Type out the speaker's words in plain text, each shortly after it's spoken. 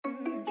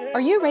Are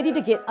you ready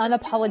to get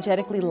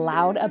unapologetically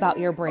loud about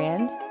your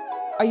brand?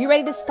 Are you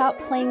ready to stop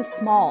playing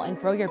small and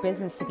grow your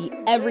business to be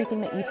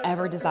everything that you've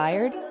ever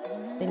desired?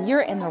 Then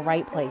you're in the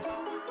right place.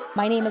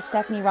 My name is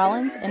Stephanie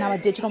Rollins, and I'm a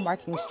digital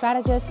marketing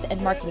strategist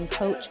and marketing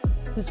coach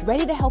who's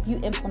ready to help you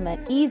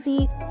implement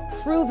easy,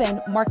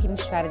 proven marketing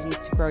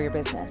strategies to grow your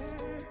business.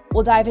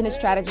 We'll dive into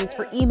strategies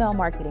for email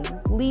marketing,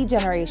 lead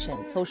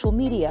generation, social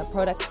media,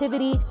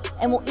 productivity,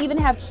 and we'll even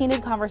have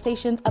candid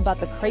conversations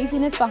about the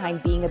craziness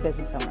behind being a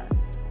business owner.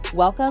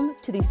 Welcome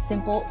to the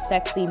Simple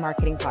Sexy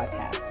Marketing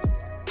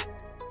Podcast.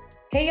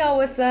 Hey y'all,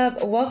 what's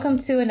up? Welcome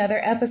to another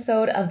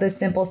episode of the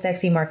Simple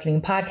Sexy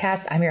Marketing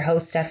Podcast. I'm your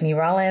host, Stephanie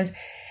Rollins.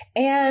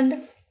 And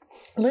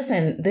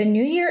listen, the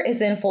new year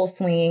is in full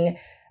swing.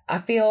 I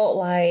feel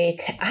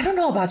like, I don't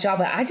know about y'all,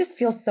 but I just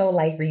feel so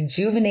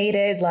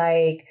rejuvenated.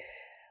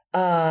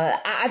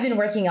 I've been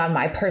working on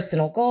my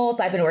personal goals.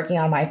 I've been working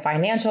on my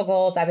financial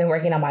goals. I've been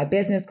working on my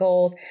business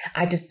goals.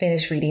 I just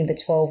finished reading The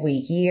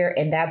 12-Week Year,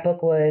 and that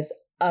book was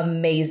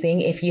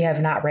amazing. If you have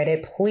not read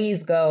it,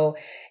 please go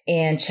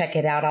and check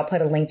it out. I'll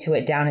put a link to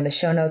it down in the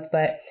show notes,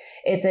 but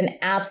it's an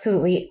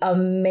absolutely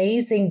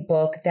amazing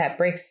book that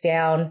breaks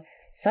down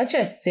such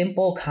a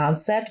simple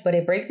concept, but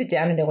it breaks it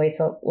down in a way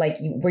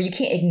where you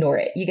can't ignore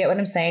it. You get what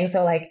I'm saying?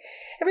 So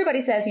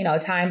everybody says,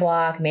 time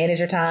block, manage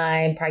your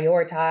time,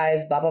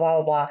 prioritize, blah, blah,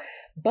 blah, blah, blah.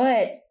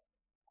 But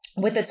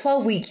with the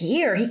 12-week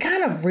year, he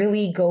kind of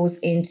really goes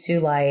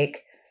into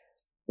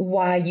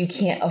why you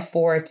can't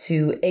afford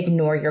to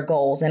ignore your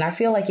goals. And I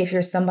feel like if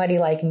you're somebody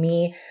like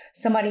me,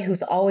 somebody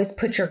who's always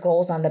put your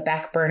goals on the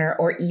back burner,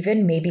 or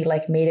even maybe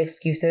made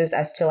excuses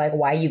as to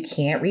why you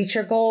can't reach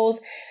your goals,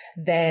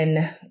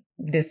 then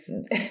this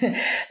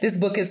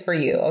book is for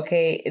you.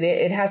 Okay.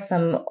 It has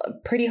some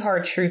pretty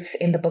hard truths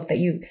in the book that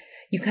you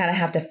kind of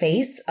have to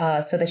face,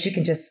 so that you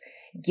can just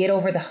get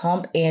over the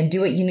hump and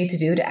do what you need to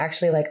do to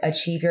actually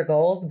achieve your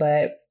goals.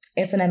 But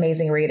it's an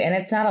amazing read, and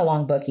it's not a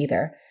long book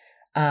either.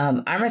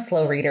 I'm a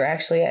slow reader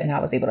actually, and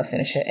I was able to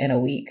finish it in a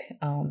week,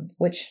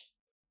 which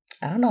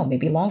I don't know,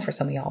 maybe long for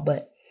some of y'all,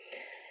 but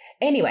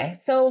anyway,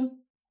 so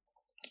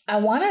I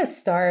want to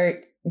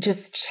start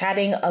just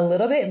chatting a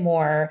little bit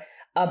more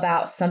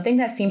about something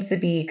that seems to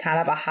be kind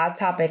of a hot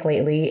topic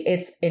lately.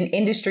 It's an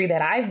industry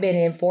that I've been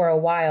in for a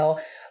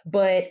while,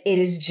 but it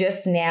is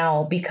just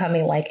now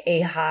becoming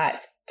a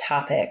hot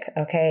topic.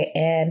 Okay.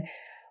 And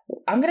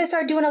I'm going to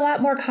start doing a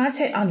lot more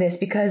content on this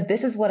because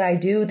this is what I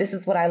do. This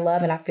is what I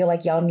love. And I feel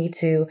like y'all need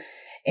to.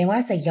 And when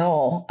I say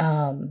y'all,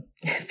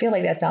 I feel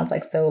like that sounds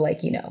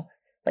so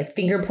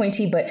finger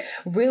pointy, but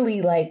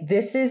really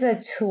this is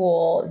a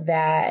tool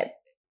that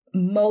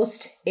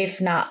most,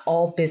 if not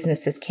all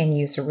businesses can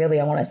use. So really,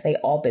 I want to say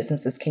all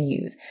businesses can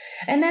use.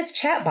 And that's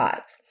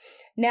chatbots.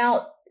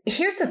 Now,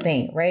 here's the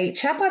thing, right?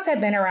 Chatbots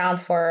have been around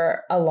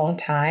for a long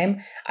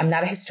time. I'm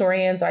not a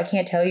historian, so I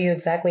can't tell you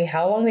exactly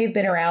how long they've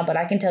been around, but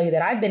I can tell you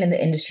that I've been in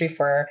the industry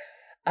for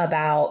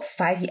about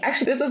 5 years.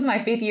 Actually, this is my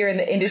 5th year in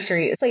the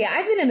industry. So yeah,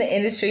 I've been in the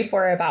industry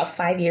for about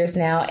 5 years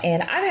now,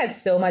 and I've had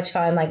so much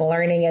fun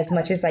learning as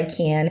much as I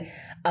can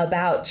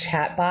about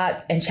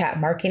chatbots and chat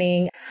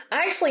marketing.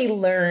 I actually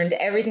learned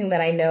everything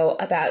that I know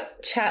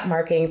about chat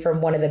marketing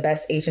from one of the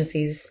best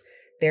agencies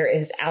there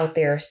is out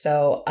there.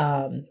 So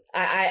I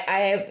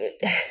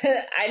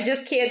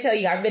just can't tell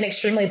you, I've been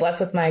extremely blessed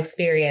with my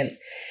experience.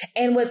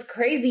 And what's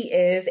crazy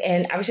is,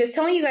 and I was just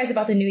telling you guys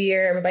about the new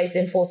year, everybody's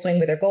in full swing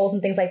with their goals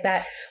and things like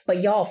that.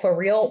 But y'all, for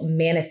real,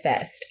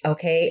 manifest,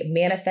 okay?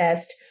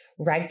 Manifest,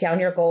 write down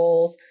your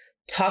goals,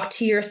 talk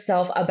to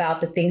yourself about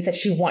the things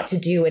that you want to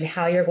do and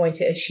how you're going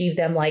to achieve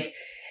them.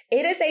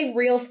 It is a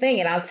real thing.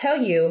 And I'll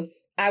tell you,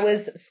 I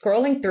was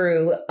scrolling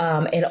through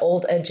an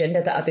old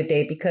agenda the other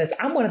day because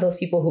I'm one of those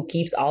people who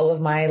keeps all of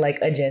my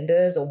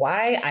agendas.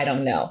 Why? I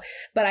don't know,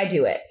 but I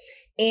do it.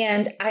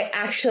 And I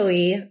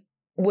actually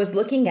was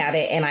looking at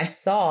it and I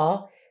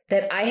saw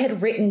that I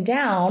had written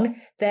down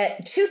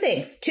that two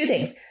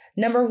things.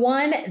 Number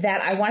one,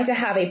 that I wanted to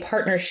have a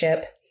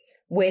partnership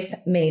with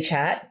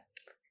ManyChat,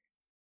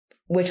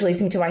 which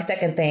leads me to my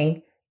second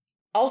thing.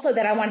 Also,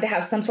 that I wanted to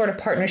have some sort of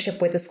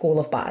partnership with the School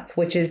of Bots,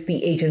 which is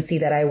the agency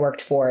that I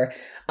worked for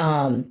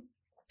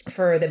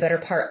the better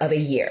part of a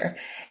year.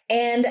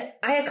 And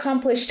I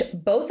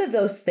accomplished both of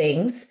those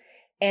things.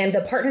 And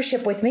the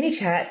partnership with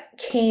ManyChat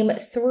came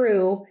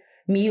through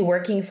me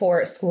working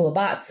for School of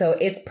Bots. So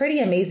it's pretty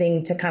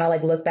amazing to kind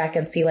of look back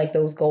and see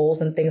those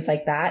goals and things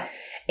like that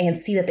and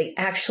see that they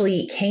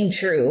actually came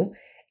true.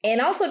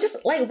 And also just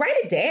write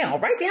it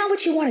down. Write down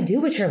what you want to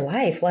do with your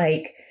life.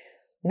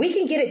 We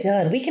can get it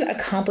done. We can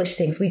accomplish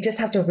things. We just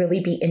have to really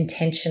be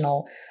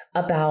intentional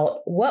about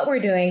what we're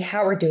doing,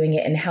 how we're doing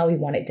it, and how we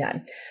want it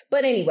done.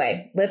 But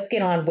anyway, let's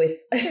get on with,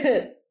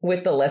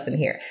 with the lesson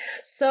here.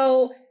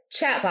 So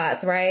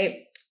chatbots,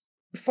 right?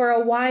 For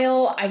a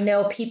while, I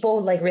know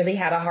people really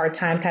had a hard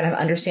time kind of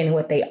understanding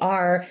what they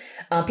are.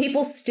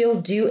 People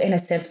still do in a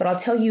sense, but I'll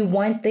tell you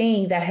one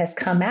thing that has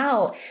come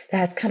out that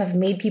has kind of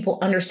made people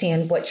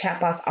understand what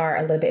chatbots are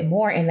a little bit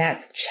more, and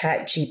that's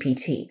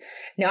ChatGPT.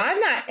 Now, I've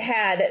not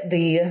had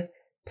the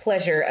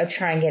pleasure of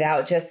trying it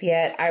out just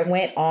yet.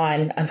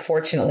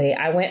 Unfortunately,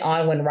 I went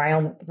on when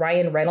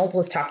Ryan Reynolds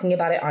was talking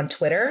about it on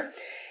Twitter.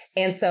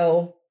 And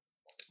so,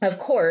 of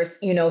course,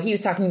 he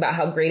was talking about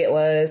how great it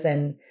was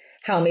and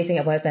how amazing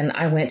it was. And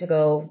I went to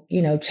go,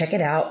 check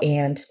it out,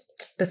 and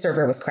the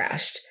server was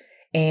crashed.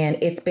 And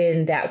it's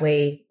been that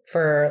way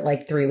for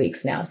like 3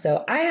 weeks now.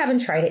 So I haven't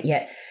tried it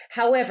yet.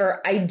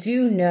 However, I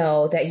do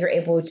know that you're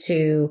able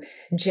to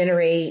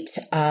generate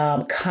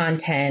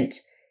content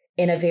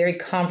in a very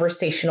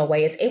conversational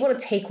way. It's able to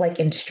take like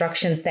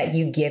instructions that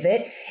you give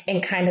it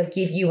and kind of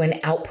give you an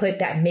output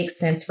that makes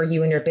sense for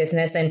you and your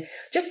business, and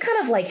just kind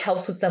of like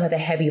helps with some of the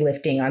heavy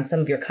lifting on some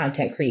of your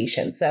content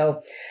creation.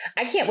 So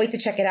I can't wait to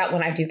check it out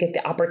when I do get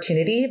the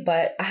opportunity,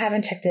 but I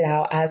haven't checked it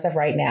out as of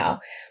right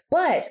now.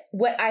 But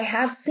what I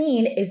have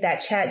seen is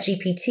that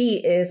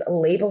ChatGPT is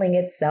labeling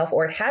itself,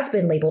 or it has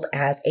been labeled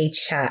as a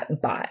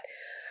chat bot,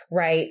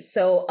 right?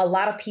 So a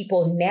lot of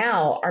people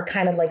now are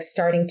kind of like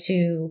starting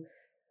to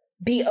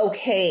be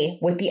okay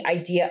with the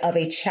idea of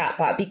a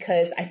chatbot,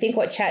 because I think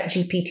what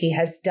ChatGPT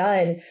has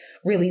done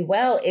really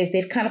well is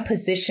they've kind of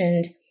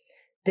positioned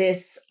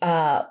this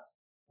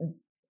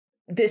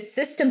this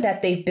system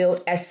that they've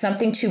built as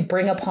something to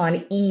bring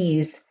upon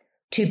ease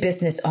to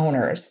business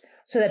owners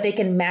so that they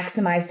can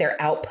maximize their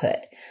output.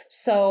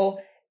 So,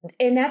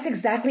 and that's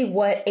exactly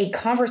what a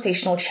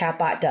conversational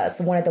chatbot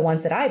does. One of the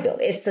ones that I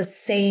built, it's the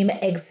same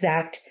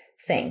exact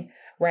thing,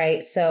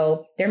 right?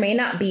 So there may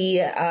not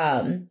be,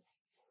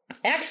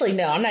 actually,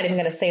 no, I'm not even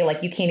going to say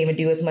like you can't even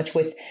do as much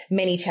with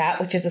ManyChat,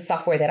 which is a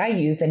software that I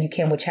use, than you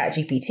can with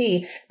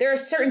ChatGPT. There are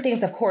certain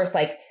things, of course,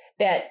 like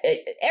that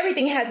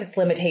everything has its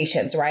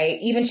limitations, right?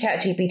 Even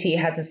ChatGPT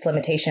has its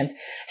limitations.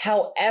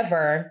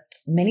 However,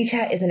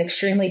 ManyChat is an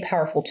extremely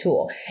powerful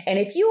tool. And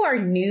if you are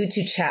new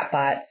to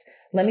chatbots,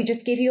 let me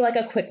just give you like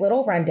a quick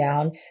little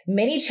rundown.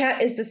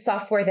 ManyChat is the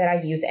software that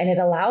I use, and it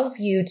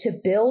allows you to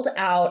build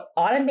out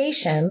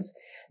automations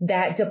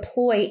that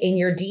deploy in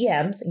your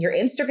DMs, your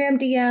Instagram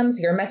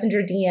DMs, your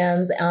Messenger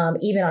DMs,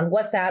 even on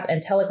WhatsApp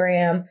and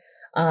Telegram.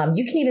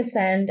 You can even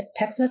send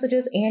text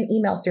messages and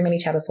emails through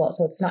ManyChat as well.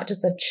 So it's not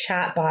just a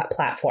chatbot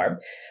platform,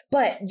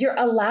 but you're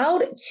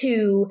allowed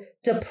to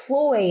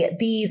deploy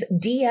these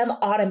DM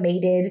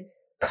automated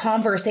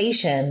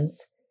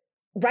conversations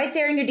right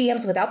there in your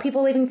DMs without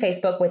people leaving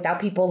Facebook, without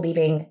people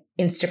leaving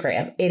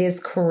Instagram. It is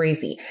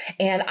crazy.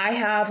 And I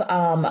have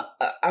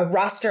a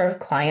roster of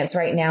clients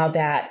right now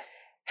that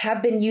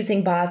have been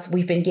using bots.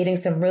 We've been getting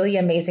some really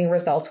amazing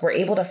results. We're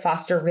able to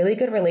foster really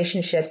good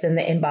relationships in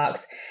the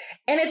inbox.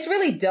 And it's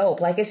really dope.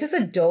 Like, it's just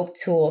a dope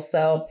tool.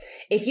 So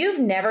if you've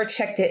never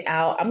checked it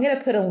out, I'm going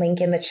to put a link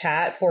in the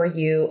chat for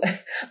you.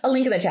 A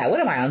link in the chat.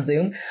 What am I on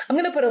Zoom? I'm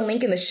going to put a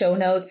link in the show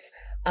notes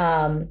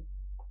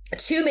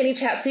to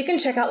ManyChat, so you can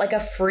check out like a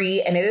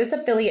free, and it is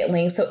affiliate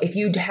link. So if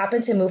you happen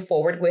to move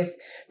forward with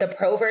the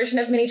pro version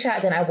of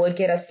ManyChat, then I would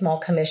get a small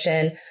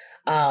commission,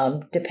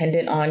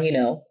 dependent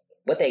on,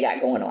 what they got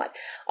going on,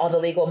 all the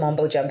legal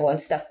mumbo jumbo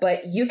and stuff.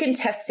 But you can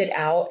test it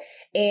out.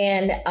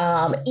 And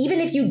even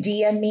if you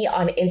DM me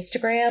on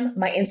Instagram,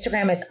 my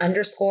Instagram is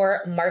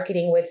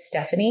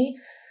 _marketing_with_Stephanie.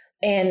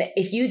 And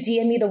if you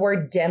DM me the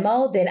word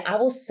demo, then I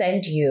will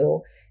send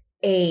you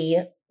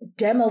a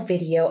demo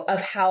video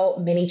of how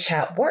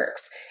ManyChat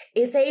works.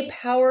 It's a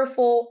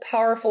powerful,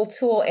 powerful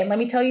tool. And let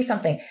me tell you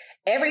something.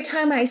 Every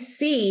time I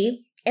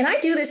see, and I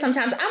do this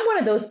sometimes, I'm one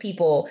of those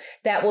people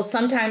that will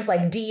sometimes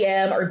like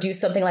DM or do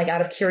something like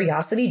out of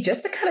curiosity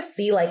just to kind of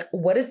see like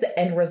what is the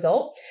end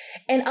result.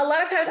 And a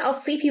lot of times I'll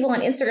see people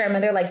on Instagram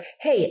and they're like,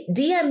 hey,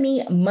 DM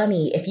me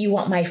money if you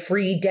want my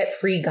free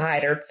debt-free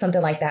guide or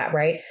something like that,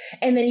 right?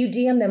 And then you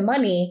DM them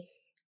money,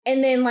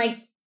 and then like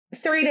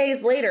 3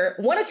 days later,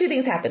 one of two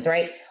things happens,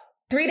 right?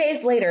 3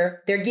 days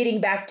later, they're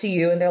getting back to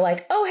you and they're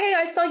like, oh, hey,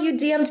 I saw you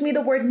DM'd me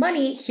the word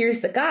money.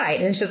 Here's the guide.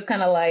 And it's just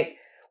kind of like,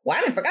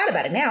 well, I forgot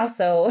about it now.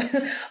 So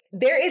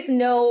there is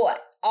no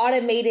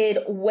automated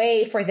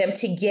way for them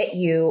to get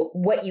you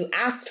what you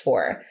asked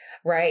for,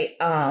 right?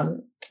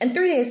 And 3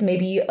 days may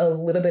be a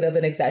little bit of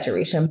an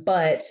exaggeration,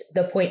 but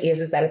the point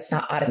is that it's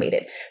not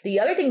automated. The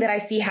other thing that I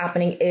see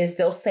happening is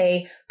they'll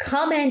say,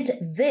 comment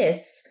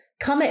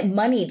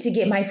money to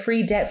get my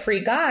free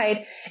debt-free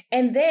guide.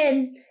 And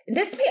then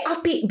this may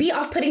be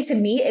off-putting to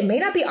me. It may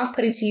not be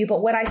off-putting to you,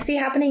 but what I see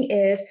happening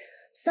is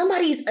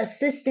somebody's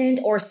assistant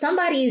or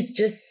somebody's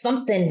just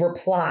something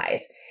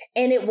replies,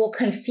 and it will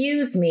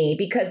confuse me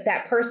because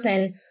that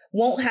person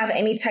won't have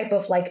any type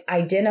of like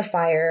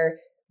identifier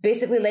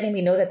basically letting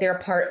me know that they're a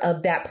part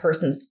of that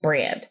person's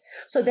brand.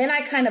 So then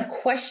I kind of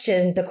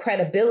question the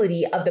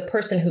credibility of the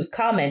person who's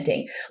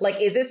commenting.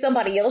 Like, is this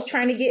somebody else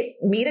trying to get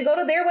me to go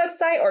to their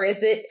website, or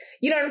is it,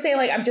 you know what I'm saying?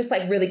 Like, I'm just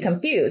like really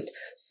confused.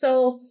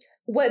 So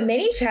what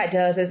ManyChat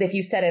does is, if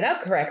you set it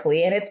up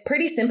correctly, and it's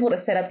pretty simple to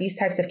set up these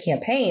types of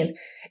campaigns,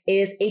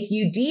 is if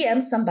you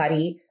DM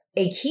somebody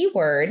a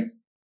keyword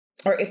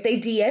or if they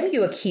DM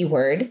you a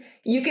keyword,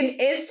 you can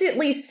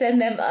instantly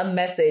send them a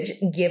message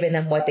giving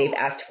them what they've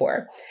asked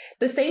for.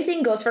 The same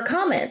thing goes for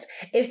comments.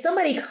 If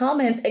somebody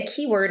comments a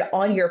keyword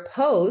on your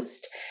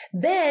post,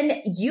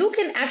 then you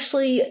can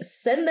actually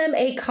send them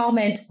a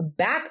comment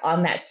back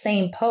on that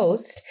same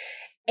post.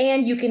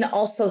 And you can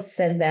also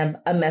send them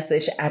a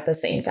message at the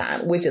same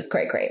time, which is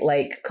cray.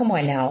 Like, come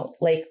on now.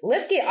 Like,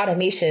 let's get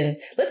automation.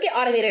 Let's get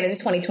automated in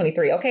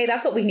 2023. Okay.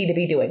 That's what we need to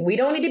be doing. We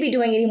don't need to be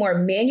doing any more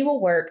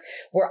manual work.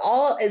 We're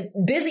all as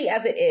busy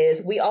as it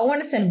is. We all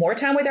want to spend more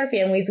time with our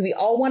families. We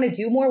all want to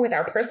do more with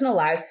our personal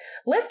lives.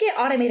 Let's get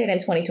automated in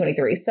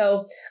 2023.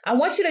 So I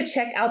want you to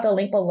check out the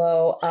link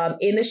below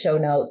in the show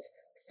notes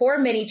for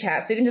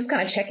ManyChat. So you can just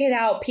kind of check it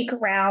out, peek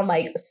around,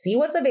 like see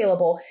what's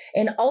available.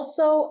 And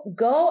also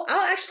I'll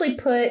actually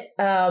put,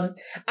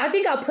 I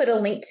think I'll put a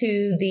link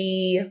to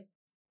the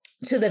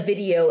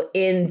video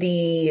in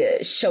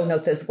the show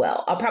notes as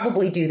well. I'll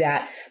probably do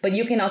that, but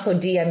you can also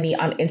DM me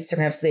on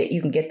Instagram so that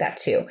you can get that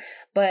too.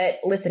 But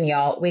listen,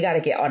 y'all, we got to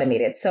get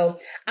automated. So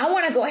I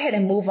want to go ahead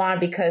and move on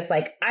because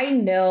like, I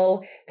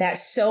know that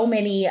so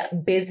many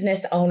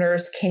business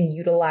owners can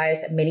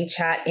utilize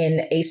ManyChat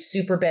in a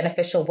super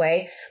beneficial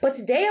way. But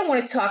today I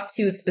want to talk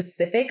to a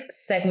specific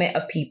segment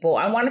of people.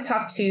 I want to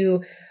talk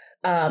to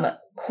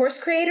course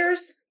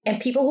creators and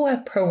people who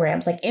have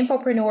programs like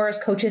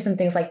infopreneurs, coaches, and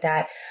things like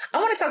that. I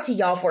want to talk to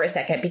y'all for a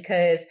second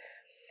because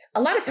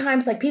a lot of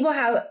times, like people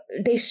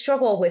they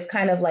struggle with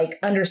kind of like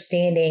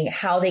understanding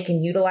how they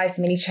can utilize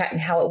ManyChat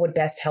and how it would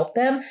best help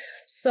them.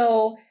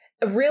 So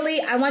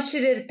really, I want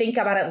you to think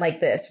about it like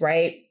this,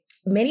 right?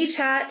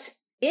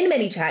 In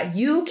ManyChat,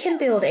 you can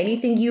build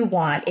anything you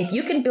want. If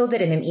you can build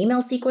it in an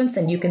email sequence,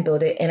 then you can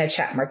build it in a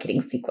chat marketing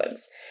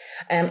sequence.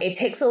 It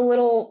takes a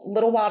little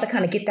while to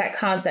kind of get that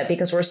concept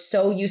because we're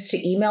so used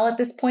to email at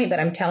this point. But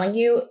I'm telling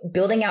you,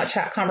 building out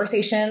chat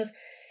conversations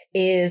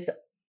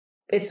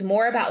it's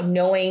more about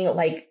knowing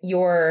like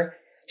your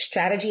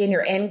strategy and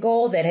your end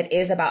goal than it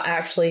is about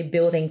actually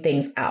building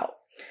things out.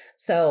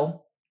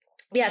 So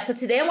yeah, so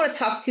today I want to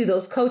talk to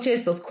those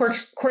coaches, those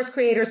course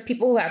creators,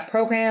 people who have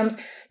programs,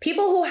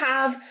 people who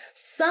have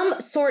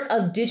some sort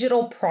of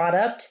digital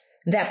product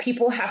that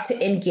people have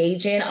to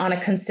engage in on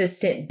a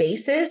consistent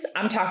basis.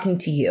 I'm talking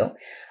to you.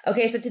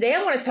 Okay, so today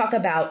I want to talk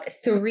about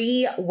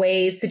 3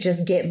 ways to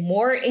just get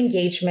more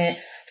engagement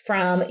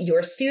from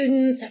your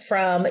students,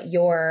 from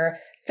your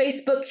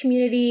Facebook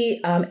community,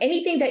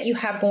 anything that you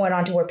have going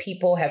on to where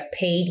people have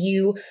paid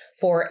you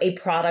for a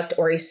product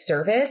or a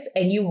service,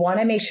 and you want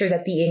to make sure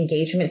that the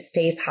engagement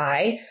stays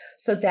high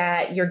so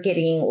that you're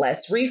getting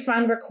less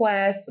refund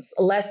requests,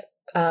 less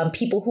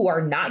people who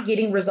are not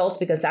getting results,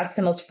 because that's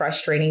the most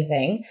frustrating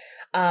thing.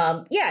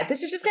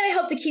 This is just going to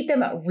help to keep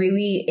them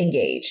really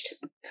engaged.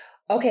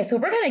 Okay, so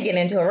we're going to get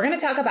into it. We're going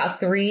to talk about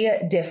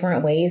 3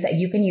 different ways that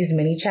you can use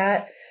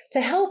ManyChat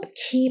to help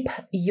keep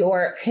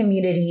your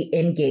community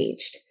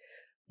engaged.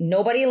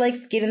 Nobody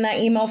likes getting that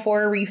email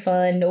for a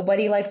refund.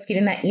 Nobody likes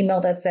getting that email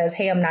that says,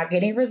 hey, I'm not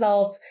getting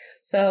results.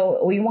 So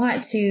we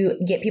want to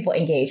get people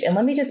engaged. And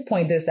let me just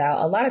point this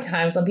out. A lot of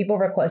times when people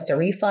request a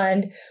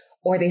refund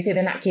or they say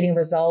they're not getting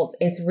results,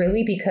 it's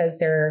really because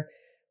they're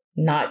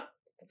not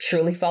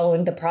truly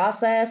following the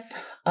process.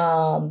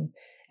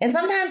 And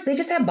sometimes they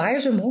just have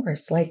buyer's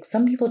remorse. Like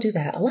some people do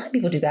that. A lot of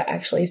people do that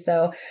actually.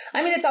 So,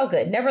 I mean, it's all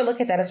good. Never look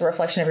at that as a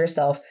reflection of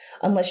yourself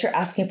unless you're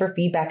asking for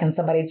feedback and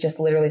somebody just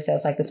literally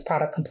says like this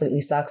product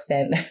completely sucks.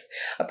 Then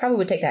I probably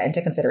would take that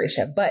into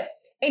consideration. But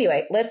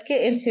anyway, let's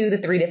get into the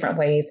 3 different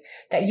ways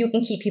that you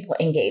can keep people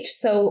engaged.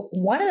 So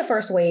one of the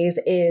first ways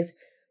is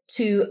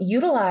to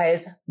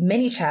utilize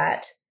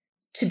ManyChat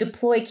to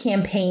deploy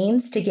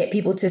campaigns to get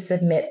people to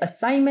submit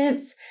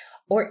assignments,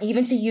 or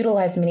even to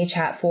utilize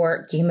ManyChat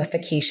for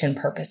gamification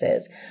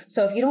purposes.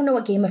 So if you don't know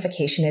what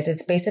gamification is,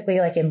 it's basically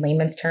like in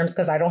layman's terms,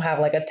 because I don't have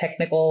like a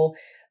technical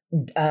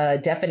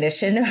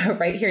definition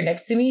right here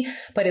next to me.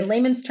 But in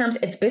layman's terms,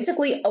 it's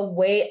basically a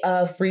way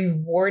of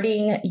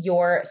rewarding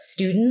your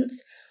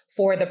students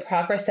for the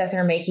progress that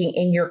they're making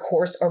in your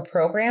course or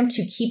program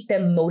to keep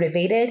them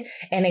motivated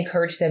and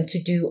encourage them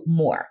to do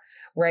more,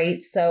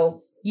 right?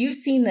 So you've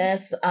seen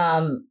this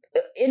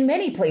in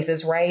many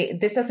places, right?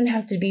 This doesn't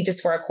have to be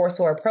just for a course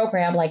or a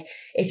program. Like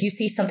if you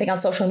see something on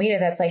social media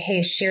that's like,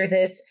 hey, share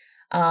this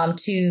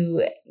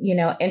to,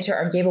 enter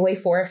our giveaway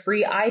for a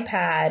free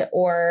iPad,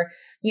 or,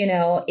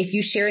 if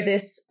you share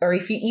this or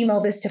if you email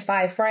this to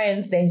 5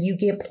 friends, then you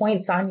get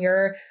points on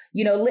your,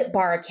 Lit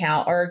Bar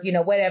account or,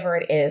 whatever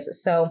it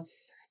is. So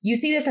you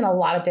see this in a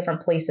lot of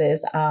different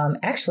places.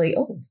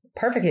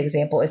 Perfect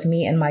example is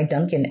me and my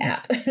Dunkin'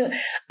 app.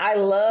 I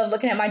love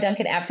looking at my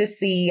Dunkin' app to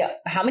see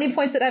how many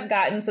points that I've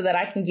gotten so that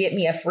I can get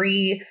me a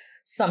free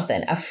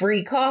something, a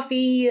free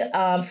coffee,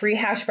 free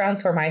hash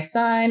browns for my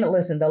son.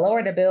 Listen, the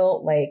lower the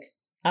bill, like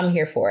I'm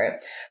here for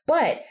it.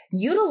 But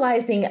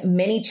utilizing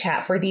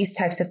ManyChat for these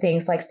types of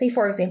things, like say,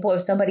 for example,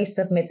 if somebody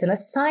submits an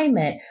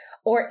assignment,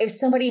 or if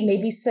somebody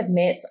maybe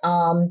submits,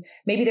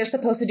 maybe they're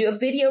supposed to do a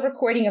video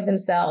recording of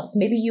themselves.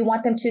 Maybe you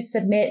want them to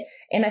submit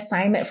an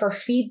assignment for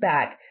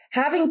feedback.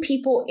 Having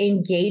people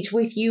engage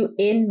with you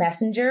in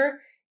Messenger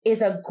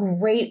is a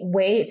great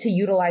way to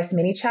utilize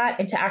ManyChat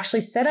and to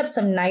actually set up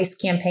some nice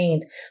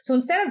campaigns. So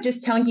instead of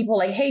just telling people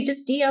like, hey,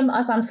 just DM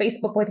us on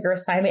Facebook with your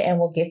assignment and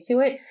we'll get to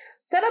it,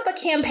 set up a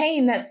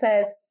campaign that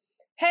says,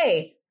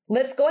 hey,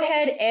 let's go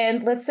ahead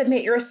and let's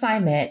submit your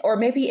assignment. Or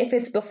maybe if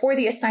it's before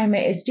the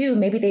assignment is due,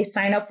 maybe they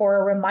sign up for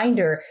a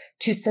reminder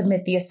to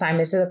submit the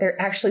assignment so that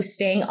they're actually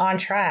staying on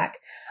track.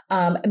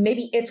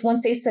 Maybe it's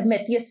once they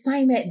submit the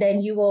assignment, then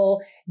you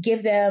will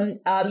give them,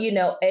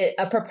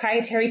 a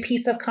proprietary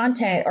piece of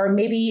content, or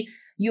maybe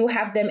you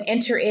have them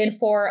enter in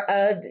for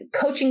a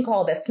coaching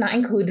call that's not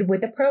included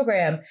with the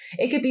program.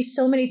 It could be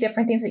so many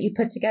different things that you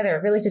put together.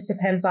 It really just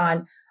depends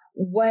on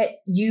what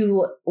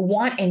you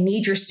want and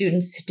need your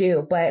students to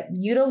do. But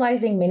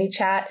utilizing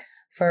ManyChat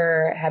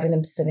for having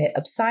them submit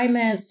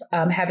assignments,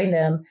 having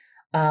them,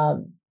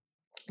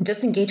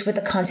 just engage with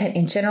the content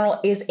in general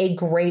is a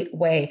great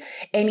way.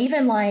 And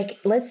even like,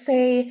 let's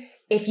say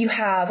if you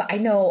have, I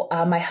know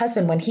my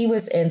husband, when he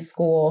was in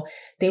school,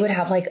 they would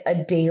have like a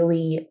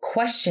daily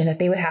question that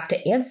they would have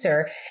to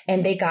answer,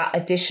 and they got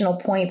additional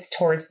points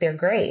towards their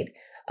grade.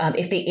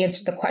 If they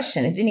answered the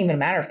question, it didn't even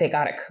matter if they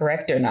got it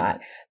correct or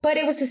not. But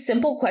it was a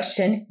simple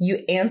question.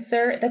 You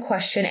answer the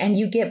question and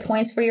you get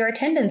points for your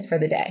attendance for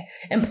the day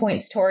and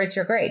points towards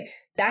your grade.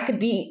 That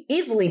could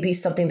easily be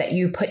something that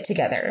you put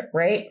together,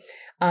 right?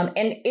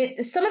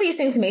 Some of these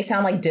things may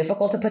sound like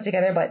difficult to put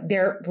together, but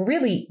they're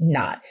really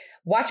not.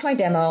 Watch my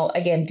demo.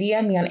 Again,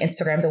 DM me on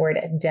Instagram, the word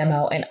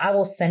demo, and I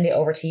will send it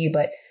over to you,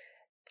 but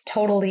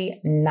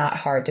totally not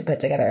hard to put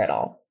together at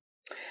all.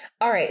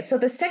 All right. So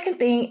the second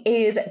thing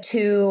is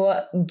to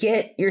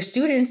get your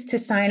students to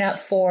sign up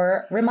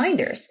for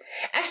reminders.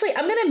 Actually,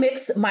 I'm going to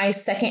mix my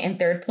second and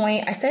third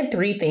point. I said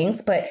 3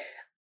 things, but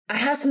I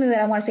have something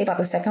that I want to say about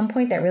the second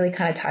point that really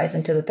kind of ties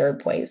into the third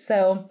point.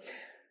 So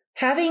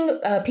having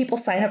people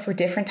sign up for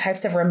different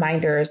types of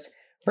reminders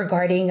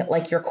regarding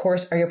like your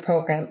course or your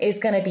program is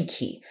going to be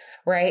key,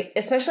 right?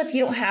 Especially if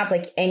you don't have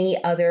like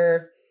any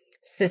other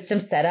system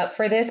set up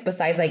for this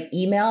besides like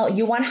email.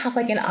 You want to have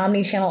like an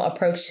omni-channel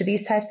approach to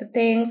these types of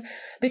things,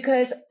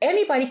 because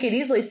anybody could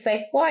easily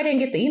say, well, I didn't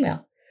get the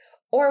email.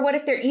 Or what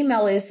if their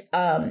email is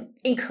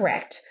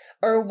incorrect?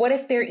 Or what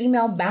if their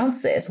email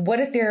bounces? What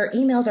if their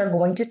emails are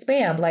going to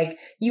spam? Like,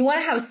 you want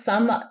to have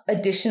some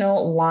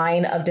additional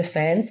line of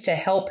defense to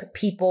help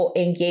people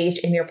engage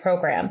in your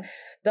program.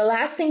 The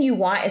last thing you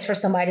want is for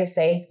somebody to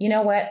say, you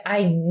know what?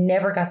 I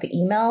never got the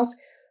emails,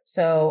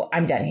 so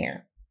I'm done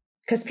here.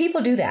 Because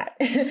people do that.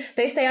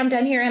 They say, I'm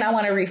done here and I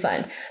want a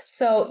refund.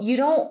 So you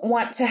don't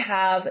want to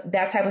have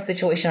that type of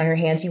situation on your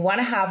hands. You want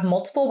to have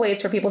multiple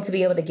ways for people to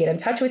be able to get in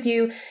touch with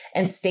you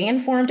and stay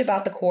informed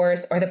about the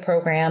course or the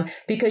program,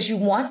 because you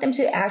want them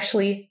to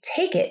actually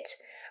take it,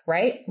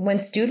 right? When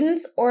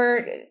students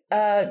or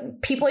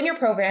people in your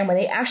program, when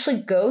they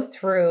actually go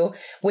through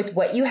with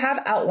what you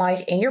have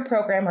outlined in your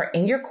program or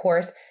in your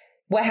course,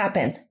 what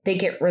happens? They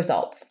get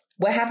results.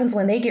 What happens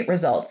when they get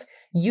results?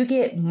 You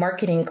get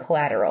marketing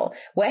collateral.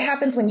 What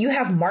happens when you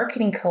have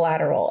marketing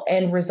collateral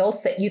and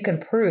results that you can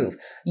prove?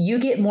 You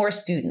get more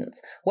students.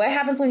 What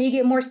happens when you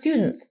get more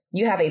students?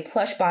 You have a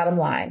plush bottom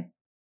line.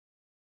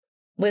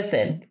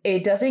 Listen,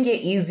 it doesn't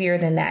get easier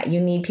than that.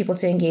 You need people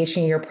to engage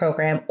in your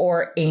program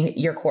or in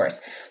your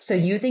course. So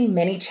using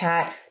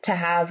ManyChat to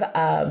have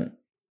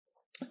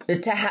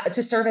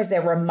to serve as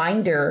a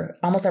reminder,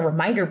 almost a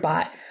reminder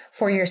bot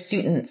for your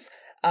students,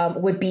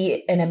 would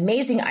be an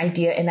amazing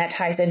idea. And that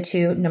ties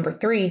into number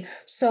 3.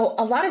 So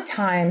a lot of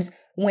times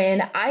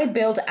when I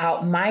build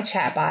out my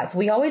chatbots,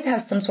 we always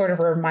have some sort of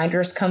a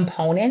reminders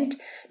component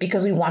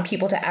because we want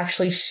people to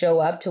actually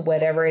show up to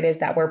whatever it is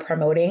that we're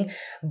promoting.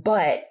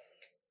 But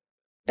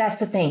that's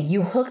the thing.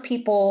 You hook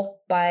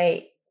people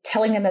by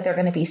telling them that they're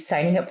going to be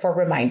signing up for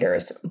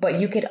reminders, but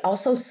you could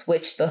also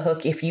switch the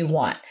hook if you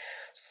want.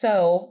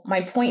 So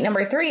my point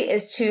number 3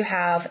 is to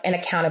have an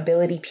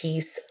accountability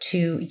piece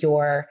to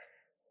your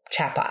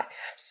chatbot.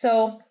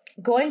 So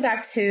going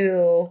back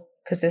to,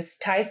 because this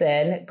ties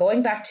in,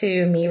 going back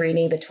to me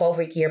reading The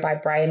 12-Week Year by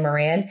Brian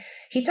Moran,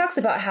 he talks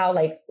about how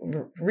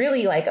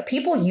really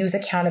people use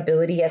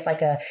accountability as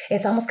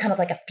it's almost kind of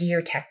like a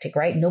fear tactic,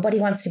 right? Nobody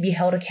wants to be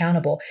held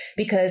accountable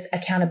because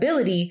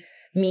accountability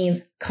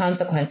means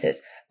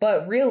consequences,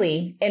 but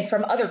really, and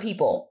from other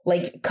people,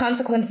 like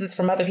consequences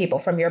from other people,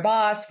 from your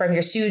boss, from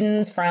your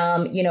students,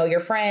 from,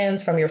 your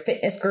friends, from your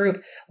fitness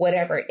group,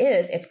 whatever it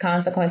is, it's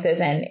consequences,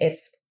 and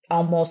it's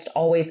almost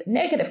always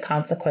negative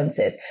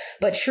consequences.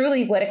 But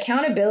truly what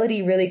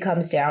accountability really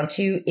comes down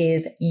to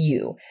is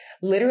you.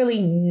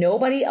 Literally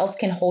nobody else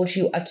can hold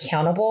you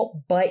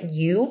accountable but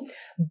you.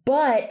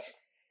 But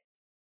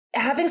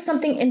having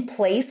something in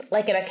place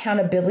like an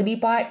accountability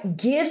bot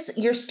gives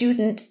your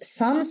student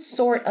some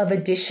sort of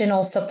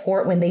additional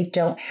support when they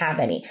don't have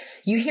any.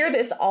 You hear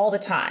this all the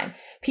time.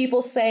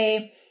 People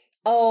say,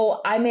 oh,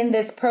 I'm in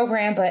this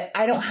program, but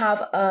I don't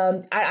have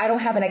I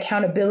don't have an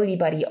accountability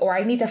buddy, or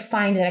I need to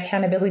find an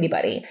accountability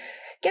buddy.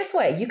 Guess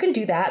what? You can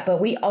do that, but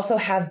we also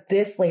have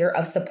this layer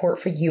of support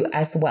for you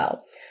as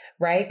well.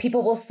 right?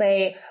 People will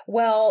say,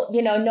 well,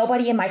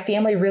 nobody in my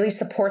family really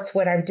supports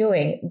what I'm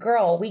doing.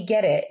 Girl, we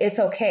get it. It's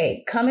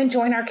okay. Come and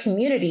join our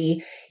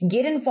community.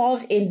 Get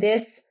involved in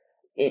this.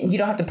 You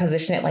don't have to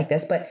position it like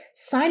this, but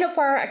sign up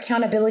for our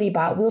accountability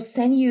bot. We'll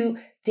send you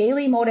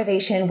daily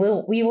motivation.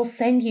 We will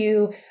send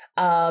you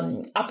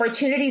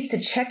opportunities to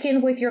check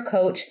in with your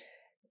coach.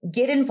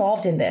 Get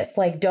involved in this.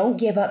 Like, don't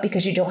give up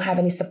because you don't have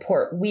any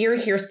support. We're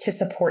here to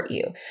support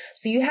you.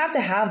 So you have to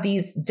have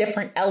these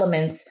different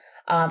elements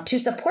to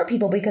support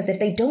people, because if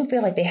they don't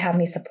feel like they have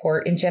any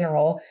support in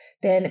general,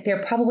 then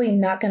they're probably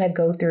not going to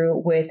go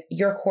through with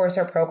your course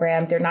or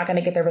program. They're not going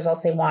to get the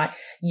results they want.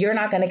 You're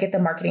not going to get the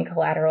marketing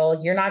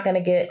collateral. You're not going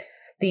to get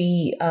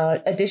the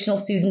additional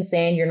students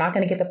in. You're not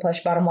going to get the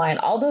plush bottom line.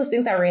 All those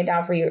things I ran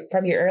down from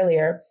you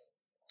earlier.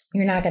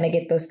 You're not going to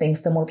get those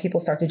things the more people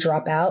start to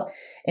drop out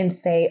and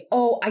say,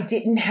 oh, I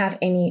didn't have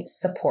any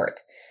support.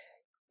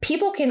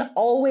 People can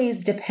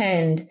always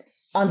depend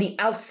on the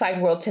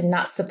outside world to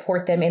not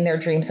support them in their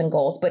dreams and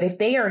goals. But if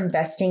they are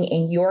investing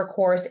in your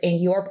course, in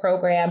your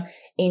program,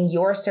 in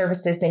your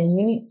services, then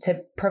you need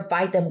to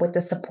provide them with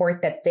the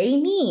support that they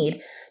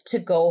need to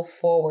go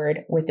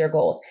forward with their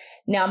goals.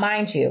 Now,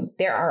 mind you,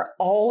 there are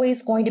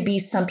always going to be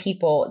some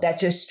people that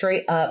just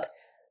straight up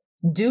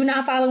do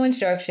not follow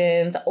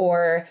instructions,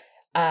 or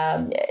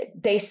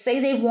they say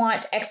they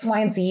want X, Y,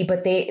 and Z,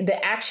 but the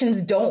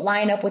actions don't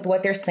line up with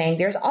what they're saying.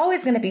 There's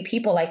always going to be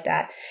people like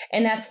that,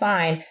 and that's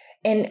fine.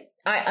 And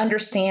I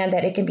understand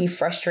that it can be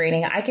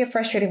frustrating. I get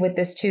frustrated with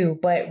this too,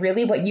 but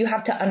really what you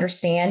have to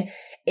understand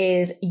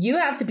is you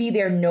have to be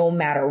there no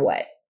matter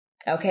what.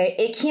 Okay.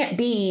 It can't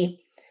be,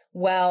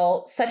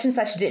 well, such and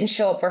such didn't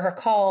show up for her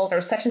calls, or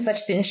such and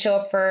such didn't show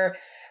up for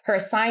her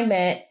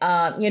assignment.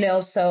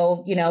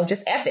 So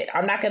just F it.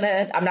 I'm not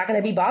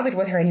gonna be bothered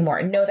with her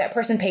anymore. No, that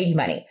person paid you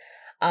money.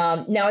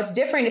 Now it's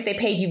different if they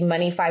paid you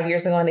money 5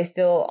 years ago and they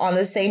still on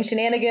the same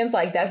shenanigans,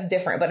 like that's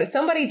different. But if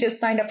somebody just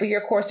signed up for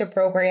your course or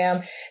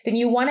program, then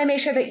you want to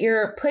make sure that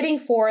you're putting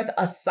forth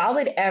a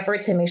solid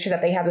effort to make sure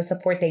that they have the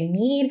support they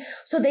need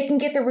so they can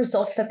get the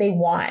results that they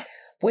want.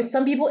 With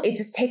some people, it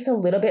just takes a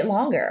little bit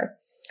longer.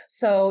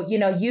 So,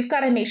 you've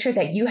got to make sure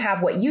that you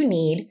have what you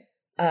need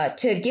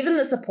to give them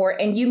the support.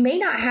 And you may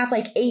not have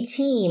like a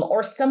team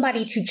or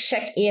somebody to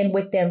check in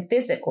with them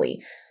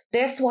physically.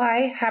 That's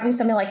why having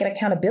something like an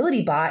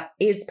accountability bot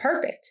is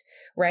perfect,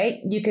 right?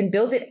 You can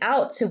build it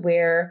out to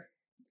where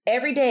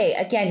every day,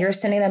 again, you're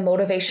sending them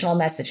motivational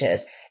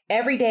messages.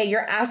 Every day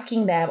you're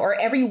asking them, or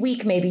every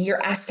week, maybe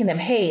you're asking them,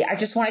 hey, I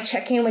just want to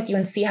check in with you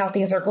and see how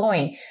things are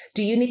going.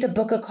 Do you need to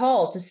book a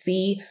call to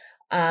see,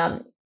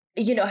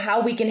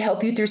 how we can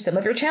help you through some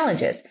of your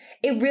challenges?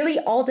 It really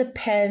all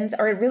depends,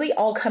 or it really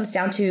all comes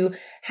down to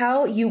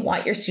how you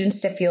want your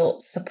students to feel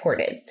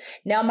supported.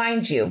 Now,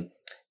 mind you,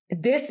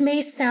 this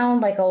may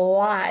sound like a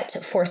lot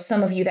for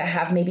some of you that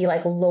have maybe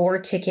like lower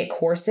ticket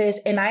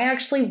courses. And I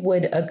actually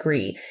would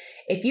agree.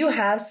 If you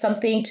have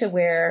something to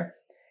where,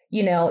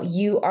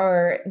 you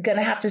are going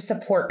to have to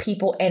support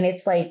people and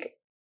it's like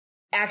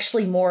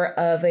actually more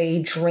of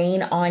a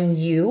drain on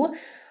you,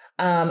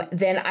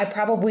 then I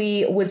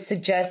probably would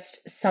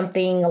suggest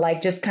something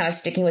like just kind of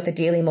sticking with the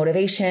daily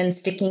motivation,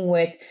 sticking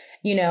with,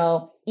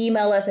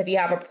 email us if you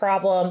have a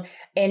problem,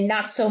 and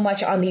not so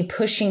much on the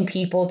pushing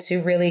people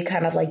to really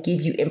kind of like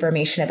give you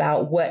information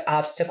about what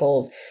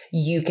obstacles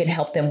you can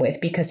help them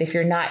with. Because if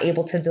you're not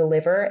able to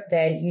deliver,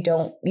 then you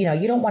don't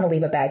want to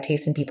leave a bad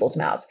taste in people's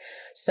mouths.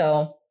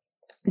 So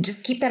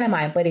just keep that in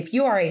mind. But if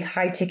you are a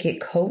high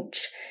ticket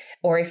coach,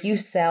 or if you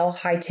sell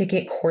high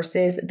ticket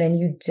courses, then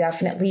you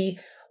definitely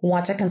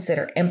want to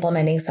consider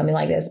implementing something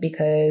like this,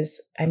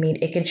 because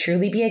it can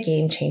truly be a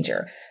game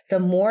changer. The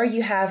more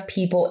you have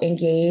people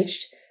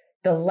engaged,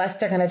 the less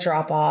they're going to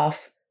drop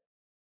off.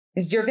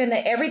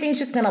 Everything's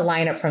just going to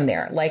line up from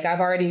there. Like I've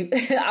already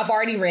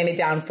ran it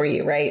down for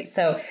you, right?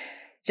 So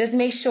just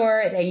make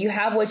sure that you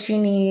have what you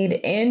need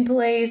in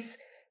place.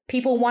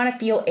 People want to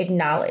feel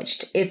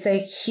acknowledged. It's a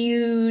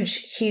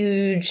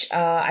huge,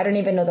 I don't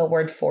even know the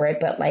word for it,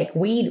 but like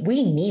we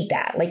need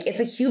that. Like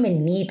it's a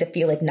human need to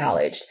feel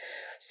acknowledged.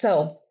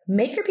 So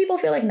make your people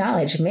feel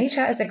acknowledged.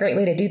 ManyChat is a great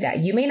way to do that.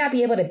 You may not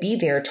be able to be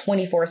there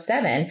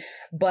 24/7,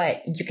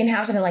 but you can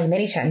have something like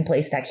ManyChat in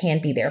place that can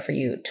be there for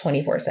you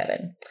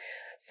 24/7.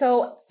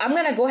 So I'm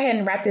going to go ahead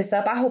and wrap this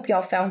up. I hope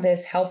y'all found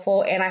this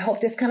helpful, and I hope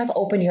this kind of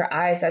opened your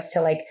eyes as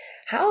to like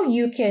how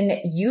you can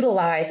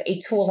utilize a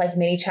tool like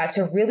ManyChat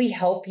to really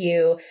help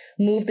you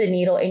move the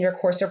needle in your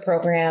course or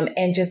program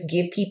and just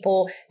give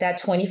people that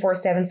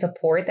 24/7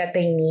 support that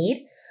they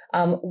need.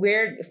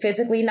 We're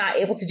physically not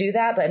able to do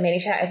that, but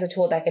ManyChat is a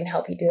tool that can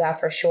help you do that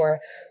for sure.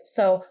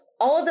 So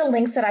all of the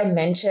links that I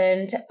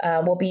mentioned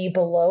will be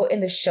below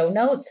in the show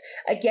notes.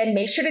 Again,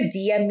 make sure to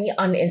DM me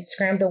on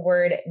Instagram the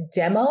word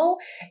demo,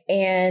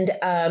 and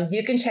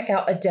you can check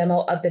out a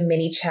demo of the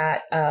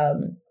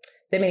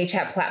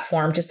ManyChat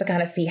platform just to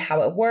kind of see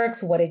how it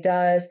works, what it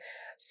does.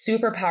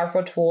 Super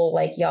powerful tool.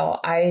 Like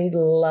y'all, I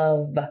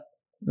love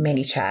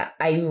ManyChat.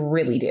 I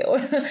really do.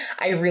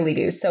 I really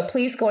do. So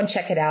please go and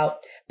check it out.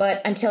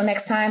 But until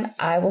next time,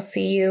 I will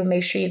see you.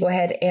 Make sure you go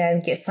ahead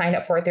and get signed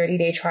up for a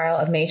 30-day trial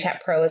of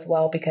ManyChat Pro as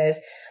well, because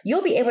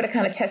you'll be able to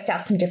kind of test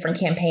out some different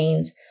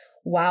campaigns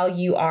while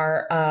you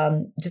are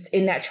just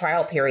in that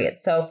trial period.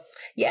 So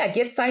yeah,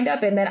 get signed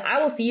up, and then I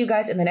will see you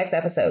guys in the next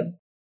episode.